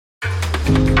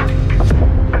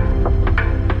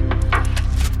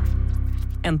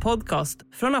en podcast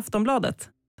från Aftonbladet.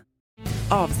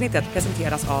 Avsnittet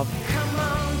presenteras av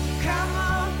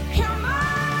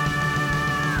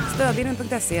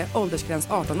stödlinjen.se, åldersgräns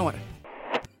 18 år.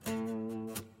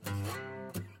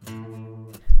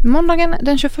 Måndagen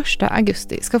den 21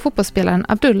 augusti ska fotbollsspelaren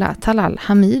Abdulla Talal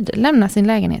Hameed lämna sin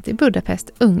lägenhet i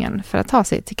Budapest, Ungern för att ta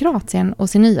sig till Kroatien och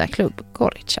sin nya klubb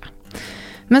Gorica.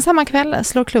 Men samma kväll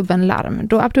slår klubben larm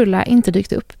då Abdulla inte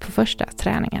dykt upp på första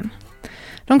träningen.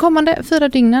 De kommande 4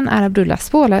 dygnen är Abdulla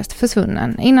spårlöst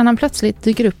försvunnen innan han plötsligt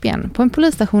dyker upp igen på en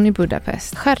polisstation i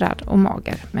Budapest, skärrad och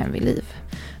mager men vid liv.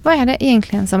 Vad är det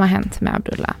egentligen som har hänt med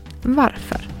Abdulla?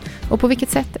 Varför? Och på vilket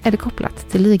sätt är det kopplat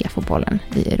till ligafotbollen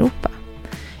i Europa?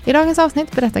 I dagens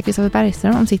avsnitt berättar Kristoffer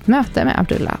Bergström om sitt möte med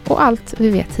Abdulla och allt vi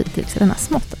vet hittills i denna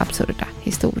smått absurda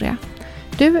historia.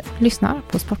 Du lyssnar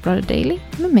på Sportbladet Daily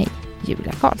med mig,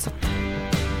 Julia Karlsson.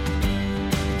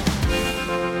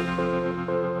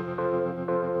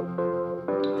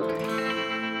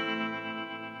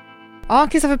 Ja,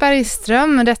 Kristoffer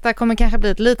Bergström, detta kommer kanske bli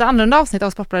ett lite annorlunda avsnitt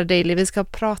av Sportbladet Daily. Vi ska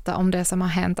prata om det som har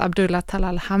hänt Abdulla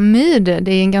Talal Hameed.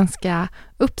 Det är en ganska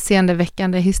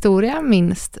uppseendeväckande historia,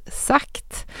 minst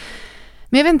sagt.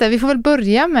 Men jag vet inte, vi får väl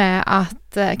börja med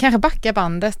att kanske backa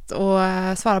bandet och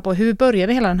svara på hur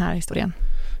började hela den här historien?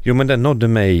 Jo, men den nådde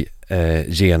mig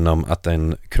genom att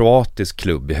en kroatisk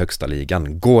klubb i högsta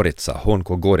ligan, Gorica, HNK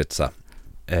Gorica,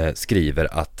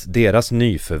 skriver att deras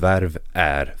nyförvärv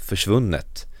är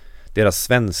försvunnet. Deras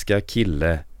svenska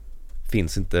kille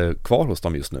finns inte kvar hos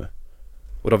dem just nu.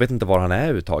 Och de vet inte var han är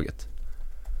överhuvudtaget.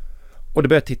 Och det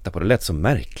började titta på det, lät så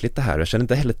märkligt det här. Jag kände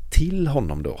inte heller till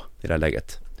honom då i det här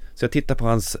läget. Så jag tittar på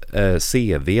hans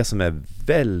CV som är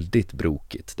väldigt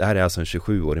brokigt. Det här är alltså en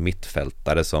 27-årig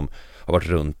mittfältare som har varit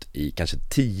runt i kanske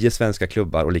 10 svenska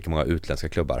klubbar och lika många utländska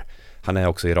klubbar. Han är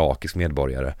också irakisk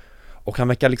medborgare. Och han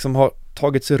verkar liksom ha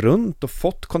tagit sig runt och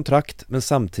fått kontrakt men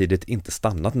samtidigt inte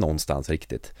stannat någonstans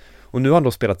riktigt. Och nu har han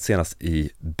då spelat senast i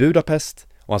Budapest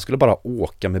och han skulle bara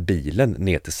åka med bilen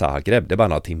ner till Zagreb. Det är bara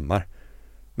några timmar.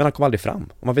 Men han kom aldrig fram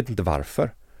och man vet inte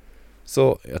varför.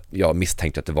 Så jag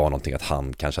misstänkte att det var någonting att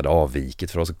han kanske hade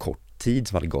avvikit för det var så kort tid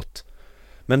som hade gått.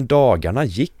 Men dagarna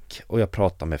gick och jag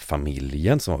pratade med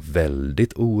familjen som var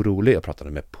väldigt orolig. Jag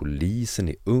pratade med polisen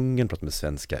i Ungern, pratade med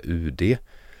svenska UD.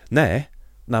 Nej,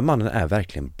 den här mannen är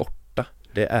verkligen borta.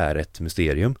 Det är ett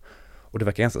mysterium. Och det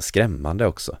verkar ganska skrämmande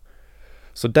också.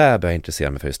 Så där började jag intressera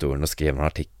mig för historien och skrev en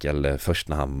artikel först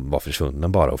när han var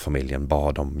försvunnen bara och familjen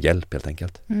bad om hjälp helt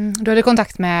enkelt. Du hade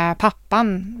kontakt med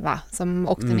pappan, va? Som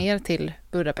åkte ner till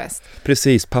Budapest.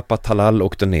 Precis, pappa Talal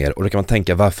åkte ner och då kan man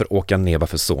tänka varför åka ner,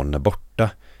 varför sonen är borta?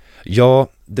 Ja,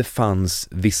 det fanns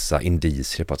vissa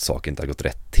indicier på att saker inte hade gått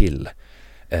rätt till.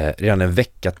 Redan en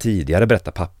vecka tidigare,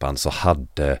 berättar pappan, så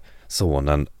hade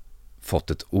sonen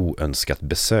fått ett oönskat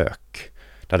besök.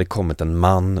 Det hade kommit en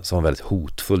man som var väldigt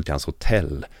hotfull till hans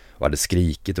hotell och hade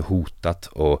skrikit och hotat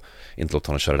och inte låtit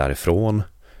honom köra därifrån.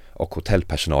 Och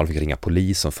hotellpersonal fick ringa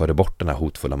polis som förde bort den här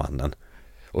hotfulla mannen.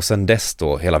 Och sen dess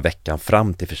då, hela veckan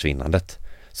fram till försvinnandet,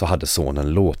 så hade sonen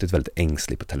låtit väldigt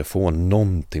ängslig på telefon.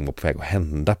 Någonting var på väg att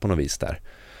hända på något vis där.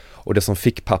 Och det som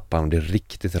fick pappan att bli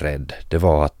riktigt rädd, det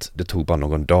var att det tog bara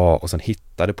någon dag och sen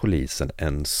hittade polisen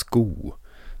en sko.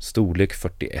 Storlek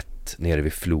 41 nere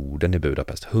vid floden i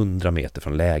Budapest, 100 meter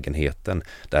från lägenheten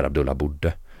där Abdulla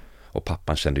bodde. Och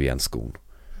pappan kände igen skon.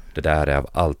 Det där är av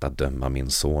allt att döma min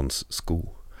sons sko.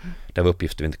 Det var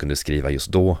uppgifter vi inte kunde skriva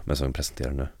just då, men som vi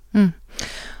presenterar nu.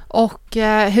 Och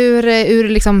hur ur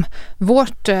liksom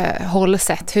vårt håll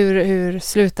sett, hur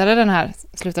slutade den här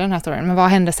storyn? Men vad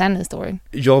hände sen i storyn?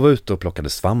 Jag var ute och plockade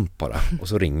svamp bara och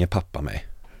så ringer pappa mig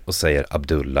och säger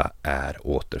Abdulla är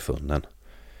återfunnen.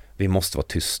 Vi måste vara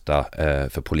tysta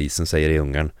för polisen säger i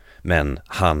Ungern, men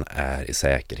han är i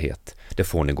säkerhet. Det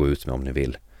får ni gå ut med om ni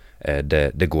vill.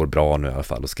 Det går bra nu i alla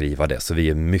fall att skriva det, så vi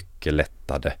är mycket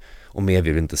lättade. Och mer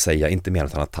vill vi inte säga, inte mer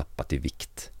att han har tappat i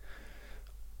vikt.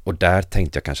 Och där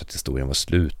tänkte jag kanske att historien var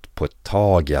slut på ett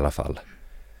tag i alla fall.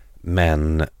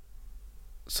 Men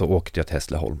så åkte jag till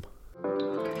Hässleholm.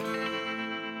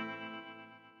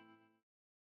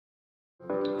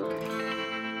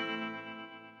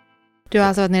 Du har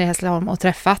alltså varit nere i Hässleholm och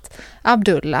träffat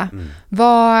Abdulla.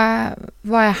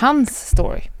 Vad är hans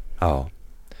story? Ja.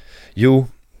 Jo,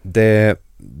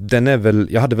 den är väl,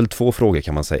 jag hade väl 2 frågor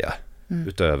kan man säga.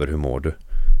 Utöver hur mår du?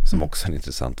 Som också är en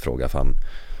intressant fråga, för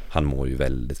han mår ju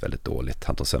väldigt, väldigt dåligt.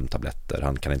 Han tar sömntabletter,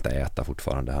 han kan inte äta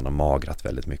fortfarande, han har magrat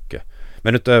väldigt mycket.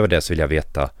 Men utöver det så vill jag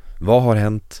veta, vad har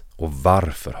hänt och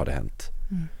varför har det hänt?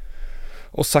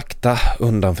 Och sakta,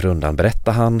 undan för undan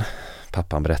berättar han,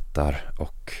 pappan berättar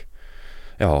och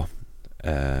ja,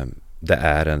 det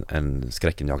är en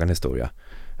skräckinjagande historia.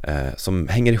 som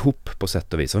hänger ihop på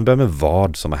sätt och vis. Om vi börjar med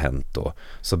vad som har hänt då,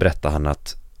 så berättar han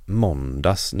att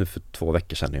måndags, nu för 2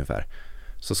 veckor sedan ungefär,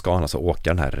 så ska han alltså åka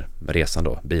den här resan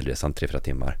då, bilresan 3-4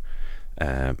 timmar.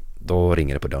 Då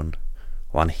ringer det på dörren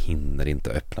och han hinner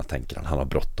inte öppna, tänker han. Han har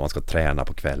bråttom, han ska träna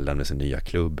på kvällen med sin nya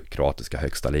klubb, kroatiska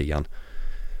högsta ligan.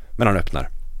 Men han öppnar.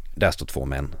 Där står 2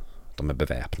 män. De är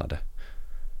beväpnade.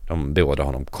 De beordrar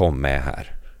honom, kom med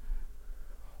här.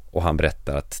 Och han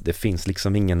berättar att det finns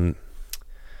liksom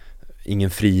ingen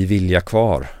fri vilja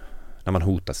kvar när man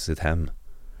hotas i sitt hem.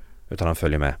 Utan han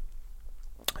följer med.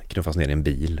 Knuffas ner i en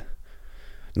bil.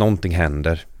 Någonting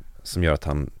händer som gör att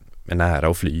han är nära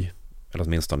att fly. Eller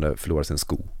åtminstone förlorar sin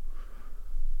sko.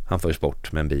 Han förs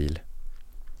bort med en bil.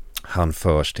 Han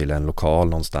förs till en lokal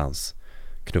någonstans.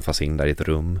 Knuffas in där i ett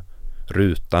rum.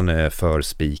 Rutan är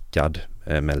förspikad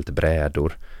med lite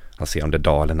brädor. Han ser om det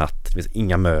daler natt. Det finns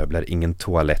inga möbler, ingen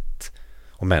toalett.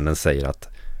 Och männen säger att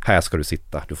här ska du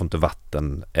sitta. Du får inte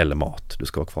vatten eller mat. Du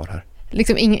ska vara kvar här.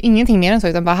 Liksom ingenting mer än så,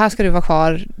 utan bara här ska du vara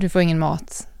kvar. Du får ingen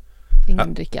mat,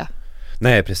 ingen dricka.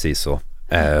 Nej, precis så.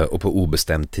 Och på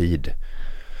obestämd tid.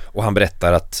 Och han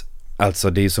berättar att alltså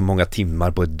det är så många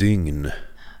timmar på ett dygn.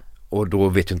 Och då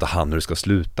vet ju inte han hur det ska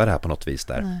sluta det här på något vis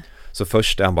där. Nej. Så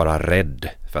först är han bara rädd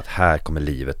för att här kommer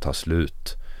livet ta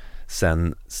slut.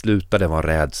 Sen slutar det vara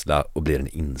en rädsla och blir en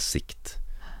insikt.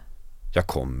 Jag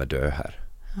kommer dö här.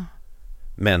 Ja.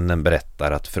 Männen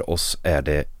berättar att för oss är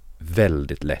det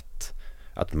väldigt lätt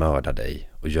att mörda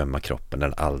dig och gömma kroppen där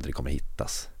den aldrig kommer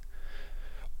hittas.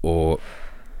 Och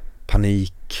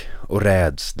panik och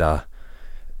rädsla,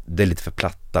 det är lite för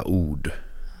platta ord.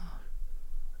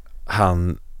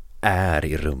 Han är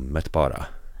i rummet bara.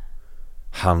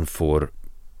 Han får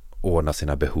ordna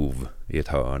sina behov i ett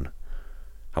hörn.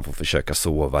 Han får försöka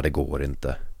sova, det går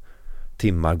inte.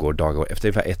 Timmar går, dagar går. Efter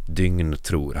ungefär 1 dygn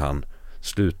tror han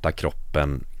slutar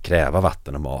kroppen kräva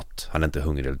vatten och mat. Han är inte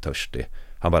hungrig eller törstig.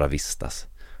 Han bara vistas.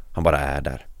 Han bara är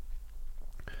där.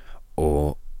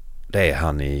 Och det är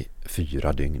han i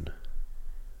 4 dygn.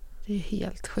 Det är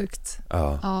helt sjukt.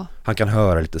 Ja. Han kan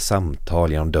höra lite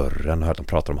samtal genom dörren. Han hör att de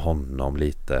pratar om honom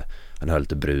lite. Han hör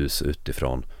lite brus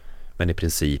utifrån. Men i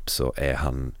princip så är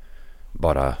han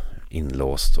bara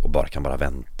inlåst och kan bara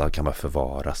vänta, kan bara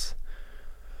förvaras.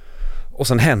 Och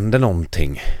sen händer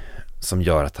någonting som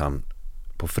gör att han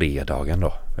på fredagen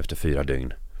då, efter 4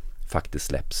 dygn, faktiskt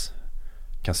släpps.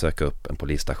 Kan söka upp en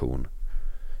polisstation.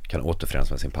 Kan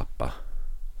återförenas med sin pappa.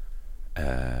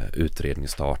 Utredning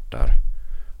startar.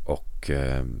 Och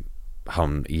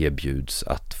han erbjuds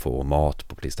att få mat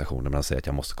på polisstationen. Men han säger att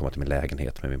jag måste komma till min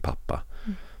lägenhet med min pappa.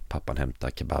 Pappan hämtar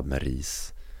kebab med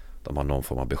ris. De har någon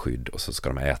form av beskydd och så ska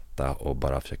de äta och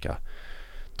bara försöka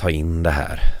ta in det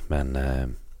här. Men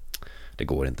det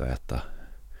går inte att äta.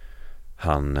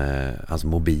 Hans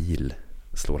mobil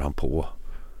slår han på.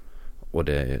 Och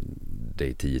det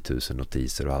är 10 000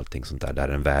 notiser och allting sånt där. Det är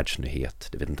en världsnyhet.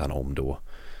 Det vet inte han om då.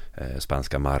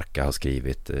 Spanska Marca har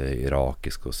skrivit,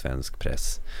 irakisk och svensk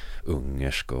press,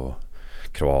 ungersk och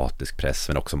kroatisk press,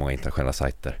 men också många internationella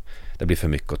sajter. Det blir för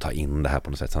mycket att ta in det här på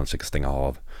något sätt, så han försöker stänga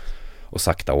av och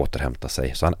sakta återhämta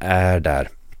sig. Så han är där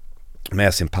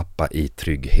med sin pappa i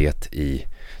trygghet i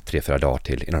 3-4 dagar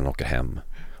till innan han åker hem.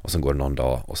 Och sen går det någon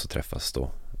dag och så träffas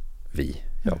då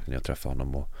jag träffar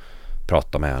honom och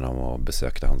pratar med honom och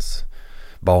besökte hans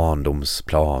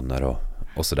barndomsplaner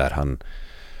och sådär.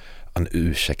 Han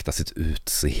ursäktar sitt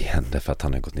utseende för att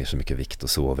han har gått ner så mycket vikt och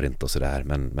sover inte och sådär.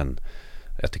 Men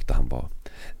jag tyckte han var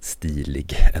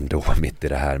stilig ändå mitt i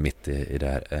det här,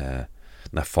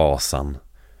 den här fasan.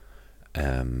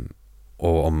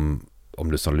 Och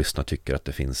om du som lyssnar tycker att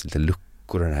det finns lite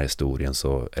luckor i den här historien,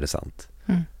 så är det sant.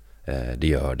 Det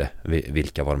gör det.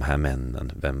 Vilka var de här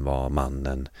männen? Vem var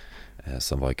mannen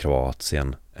som var i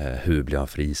Kroatien? Hur blev han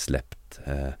frisläppt?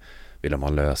 Vill de ha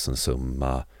en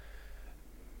lösensumma?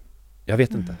 Jag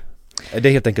vet inte. Det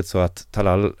är helt enkelt så att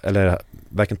Talal, eller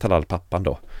varken Talal pappan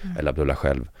då, eller Abdulla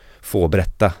själv, får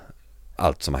berätta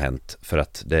allt som har hänt, för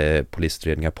att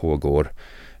polisutredningar pågår.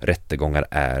 Rättegångar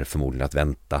är förmodligen att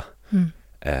vänta.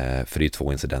 För det är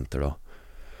 2 incidenter då.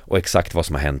 Och exakt vad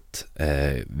som har hänt,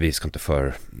 vi ska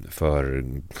inte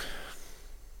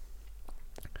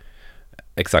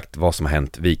exakt vad som har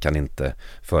hänt, vi kan inte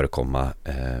förekomma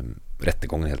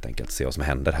rättegången helt enkelt, se vad som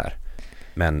händer här.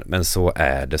 Men så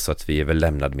är det, så att vi är väl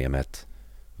lämnade med ett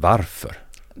varför.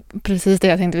 Precis det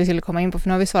jag tänkte vi skulle komma in på, för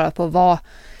nu har vi svarat på vad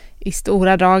i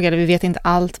stora drag, eller vi vet inte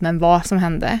allt, men vad som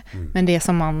hände. Men det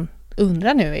som man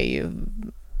undrar nu är ju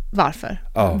varför.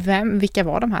 Ja. Vilka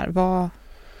var de här?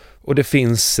 Och det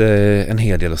finns en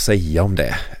hel del att säga om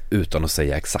det utan att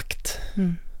säga exakt.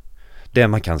 Det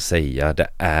man kan säga, det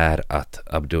är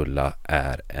att Abdulla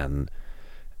är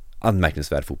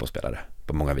anmärkningsvärd fotbollsspelare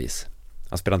på många vis.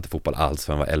 Han spelade inte fotboll alls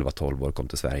för han var 11-12 år och kom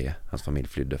till Sverige. Hans familj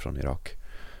flydde från Irak.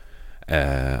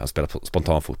 Han spelade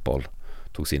spontan fotboll,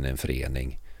 tog sig in i en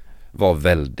förening, var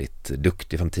väldigt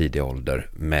duktig från tidig ålder,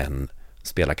 men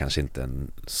spelar kanske inte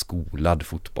en skolad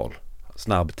fotboll.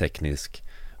 Snabb, teknisk,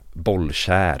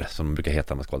 bollkär som det brukar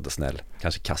heta om man ska vara lite snäll.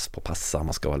 Kanske kass på passa om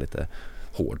man ska vara lite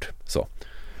hård. Så.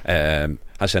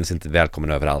 Han känner sig inte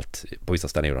välkommen överallt. På vissa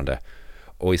ställen gjorde han det.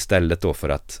 Och istället då för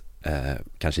att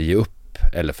kanske ge upp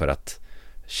eller för att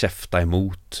käfta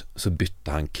emot så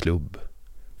bytte han klubb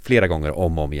flera gånger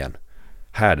om och om igen.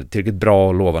 Här tillräckligt bra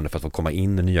och lovande för att få komma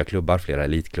in i nya klubbar, flera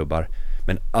elitklubbar,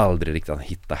 men aldrig riktigt att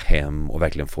hitta hem och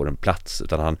verkligen få en plats,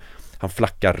 utan han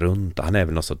flackar runt. Han är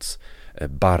väl någon sorts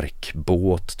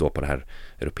barkbåt då på det här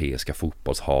europeiska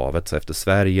fotbollshavet. Så efter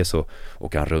Sverige så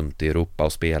åker han runt i Europa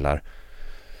och spelar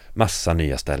massa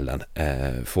nya ställen.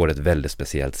 Får ett väldigt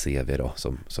speciellt CV då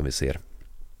som vi ser.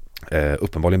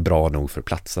 Uppenbarligen bra nog för att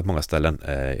platsa på många ställen.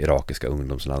 Irakiska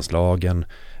ungdomslandslagen.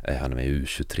 Han är med i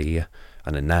U23.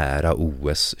 Han är nära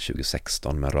OS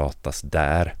 2016 men ratas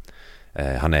där.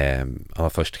 Han var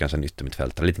först kanske en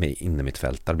yttermittfältare, lite mer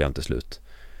innermittfältare blev han till slut.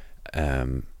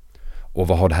 Och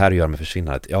vad har det här att göra med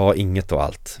försvinnandet? Ja, inget och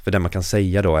allt. För det man kan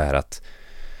säga då är att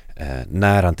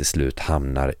när han till slut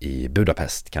hamnar i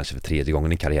Budapest, kanske för 3:e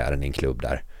gången i karriären i en klubb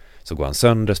där, så går han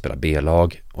sönder, spelar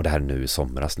B-lag, och det här är nu i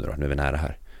somras nu är vi nära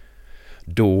här.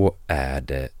 Då är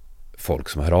det folk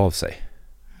som hör av sig.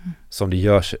 Som det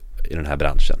görs i den här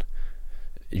branschen.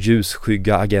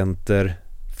 Ljusskygga agenter,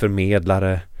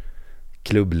 förmedlare,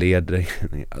 klubbledare,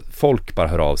 folk bara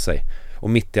hör av sig. Och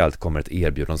mitt i allt kommer ett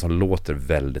erbjudande som låter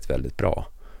väldigt, väldigt bra.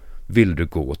 Vill du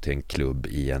gå till en klubb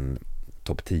i en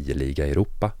topp 10-liga i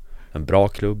Europa? En bra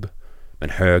klubb med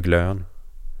en hög lön?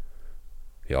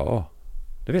 Ja,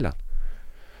 det vill han.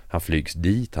 Han flygs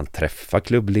dit, han träffar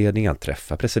klubbledning, han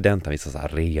träffar president, han visar sig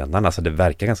arenan. Alltså det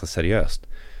verkar ganska seriöst.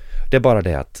 Det är bara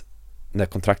det att när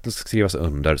kontrakten ska skrivas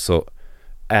under så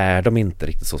är de inte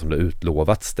riktigt så som det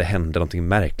utlovats. Det händer någonting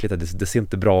märkligt. Det ser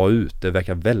inte bra ut. Det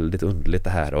verkar väldigt underligt det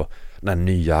här. Och den här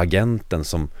nya agenten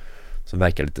som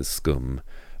verkar lite skum.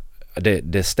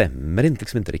 Det stämmer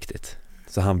inte riktigt.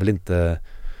 Så han vill inte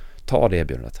ta det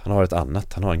erbjudandet. Han har ett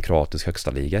annat. Han har en kroatisk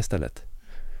högsta liga istället.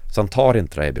 Så han tar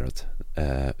inte det erbjudandet.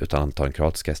 Utan han tar en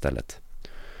kroatiska istället.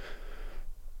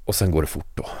 Och sen går det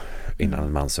fort då.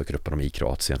 Innan man söker upp honom i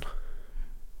Kroatien.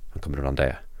 Han kommer undan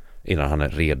det. Innan han är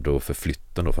redo för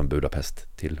flytten då från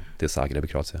Budapest till Zagreb i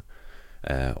Kroatien.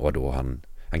 Och då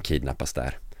han kidnappas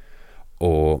där.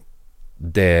 Och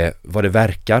vad det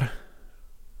verkar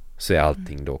så är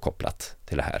allting då kopplat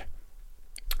till det här.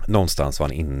 Någonstans var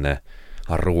han inne.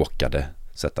 Han råkade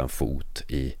sätta en fot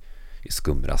i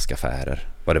skumraskaffärer.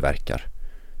 Vad det verkar.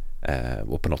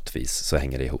 Och på något vis så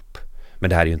hänger det ihop. Men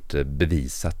det här är ju inte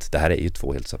bevisat. Det här är ju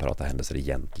 2 helt separata händelser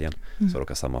egentligen. Så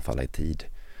råkar sammanfalla i tid.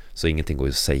 Så ingenting går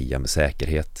ju att säga med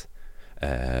säkerhet.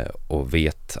 Och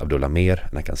vet Abdulla mer än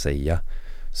han kan säga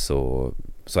så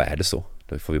är det så.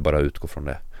 Då får vi bara utgå från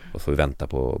det. Och får vi vänta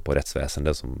på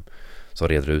rättsväsendet som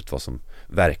reder ut vad som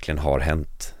verkligen har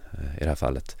hänt i det här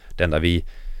fallet. Det enda vi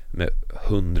med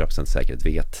 100% säkerhet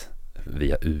vet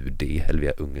via UD eller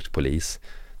via ungersk polis,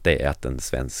 det är att en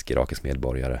svensk irakisk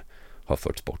medborgare har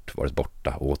förts bort, varit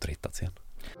borta och återhittats igen.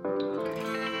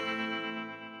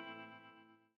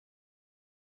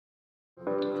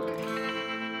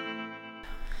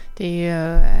 Det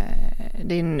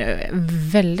är en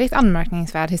väldigt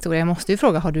anmärkningsvärd historia. Jag måste ju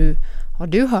fråga, har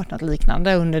du hört något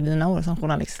liknande under dina år som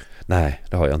journalist? Nej,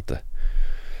 det har jag inte.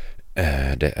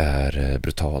 Det är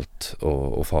brutalt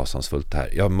och fasansfullt här.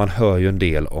 Ja, man hör ju en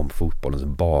del om fotbollens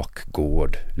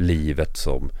bakgård, livet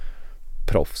som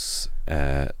proffs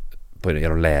i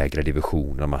de lägre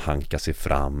divisionerna, man hankar sig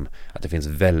fram, att det finns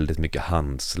väldigt mycket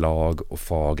handslag och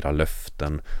fagra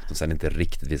löften som sen inte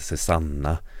riktigt visar sig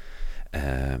sanna.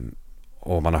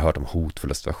 Och man har hört om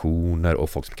hotfulla situationer och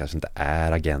folk som kanske inte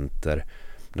är agenter,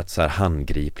 men att så här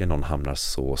handgripligen någon hamnar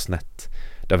så snett,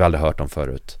 det har vi aldrig hört om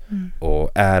förut.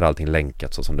 Och är allting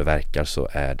länkat så som det verkar så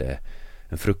är det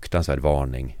en fruktansvärd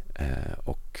varning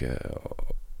och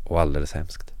alldeles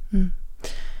hemskt.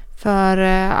 För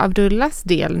Abdullas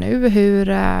del nu, hur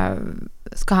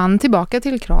ska han tillbaka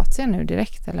till Kroatien nu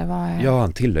direkt? Eller vad är... Ja,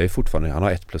 han tillhör ju fortfarande, han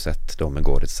har 1+1 då med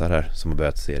Gorica där som har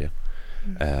börjat serien.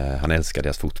 Han älskar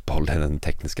deras fotboll, den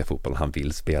tekniska fotbollen han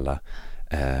vill spela.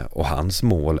 Och hans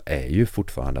mål är ju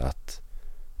fortfarande att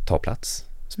ta plats,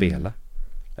 spela.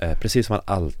 Precis som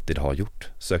han alltid har gjort.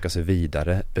 Söka sig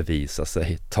vidare, bevisa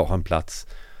sig, ta en plats.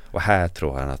 Och här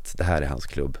tror han att det här är hans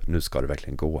klubb. Nu ska det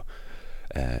verkligen gå.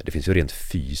 Det finns ju rent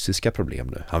fysiska problem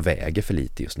nu. Han väger för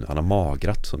lite just nu. Han har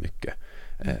magrat så mycket.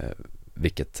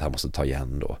 vilket han måste ta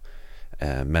igen då.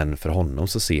 Men för honom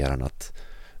så ser han att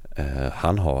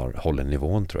han håller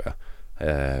nivån, tror jag.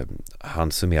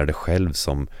 Han summerar det själv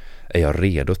som: är jag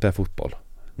redo att spela fotboll?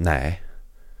 Nej.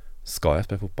 Ska jag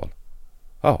spela fotboll?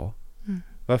 Ja.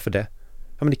 Varför det?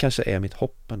 Ja, men det kanske är mitt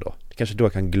hopp ändå. Det kanske då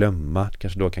jag kan glömma, det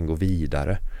kanske då jag kan gå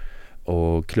vidare.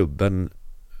 Och klubben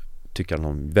tycker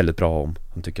han väldigt bra om.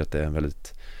 Han tycker att det är en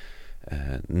väldigt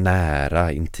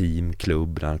nära, intim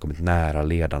klubb där han kommit nära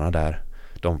ledarna där.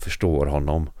 De förstår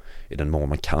honom i den mån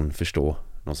man kan förstå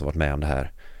någon som varit med om det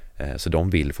här. Så de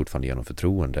vill fortfarande ge honom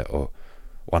förtroende, och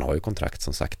han har ju kontrakt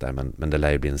som sagt där, men det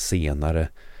lär ju bli en senare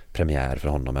premiär för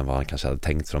honom än vad han kanske hade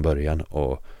tänkt från början.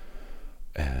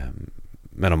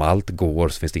 Men om allt går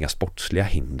så finns det inga sportsliga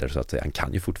hinder, så att säga. Han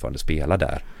kan ju fortfarande spela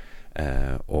där.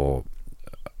 Och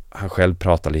han själv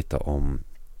pratar lite om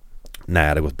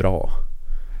när det gått bra.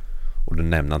 Och då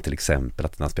nämner han till exempel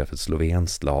att han spelar för ett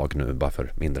slovenskt lag nu bara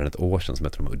för mindre än ett år sedan, som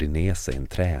heter de Udinese i en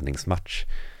träningsmatch.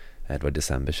 Det var i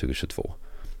december 2022.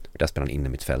 Och där spelar han in i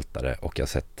mittfältare, och jag har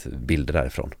sett bilder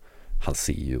därifrån. Han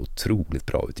ser ju otroligt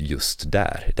bra ut just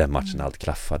där, i den matchen allt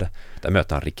klaffade. Där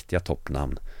möter han riktiga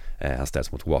toppnamn. Han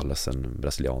ställs mot Wallace, en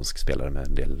brasiliansk spelare med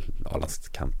en del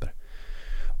A-landskamper.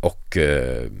 Och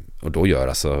då gör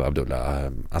alltså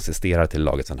Abdulla, assisterar till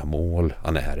lagets enda mål.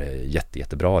 Han är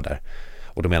jättebra där.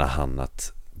 Och då menar han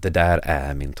att det där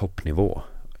är min toppnivå.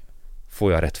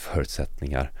 Får jag rätt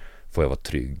förutsättningar, får jag vara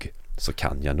trygg, så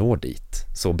kan jag nå dit.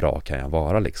 Så bra kan jag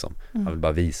vara liksom. Han vill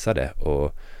bara visa det.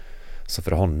 Och så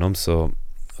för honom så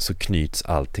knyts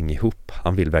allting ihop.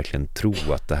 Han vill verkligen tro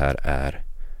att det här är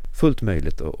fullt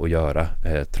möjligt att göra,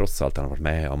 trots allt han har varit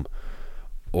med om.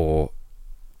 Och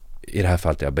i det här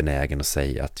fallet är jag benägen att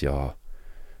säga att jag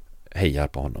hejar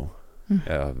på honom.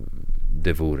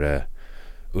 Det vore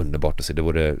underbart att se. Det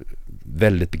vore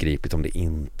väldigt begripligt om det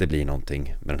inte blir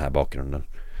någonting med den här bakgrunden.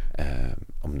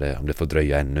 Om det får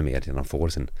dröja ännu mer innan han får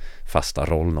sin fasta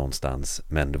roll någonstans.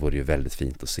 Men det vore ju väldigt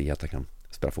fint att se att han kan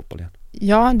spela fotboll igen.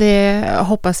 Ja, det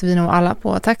hoppas vi nog alla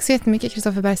på. Tack så jättemycket,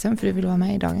 Kristoffer Bergström, för att du ville vara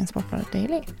med i dagens Sportbladet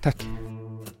Daily. Tack.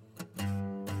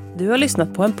 Du har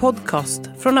lyssnat på en podcast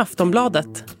från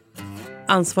Aftonbladet.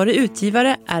 Ansvarig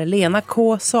utgivare är Lena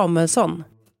K. Samuelsson.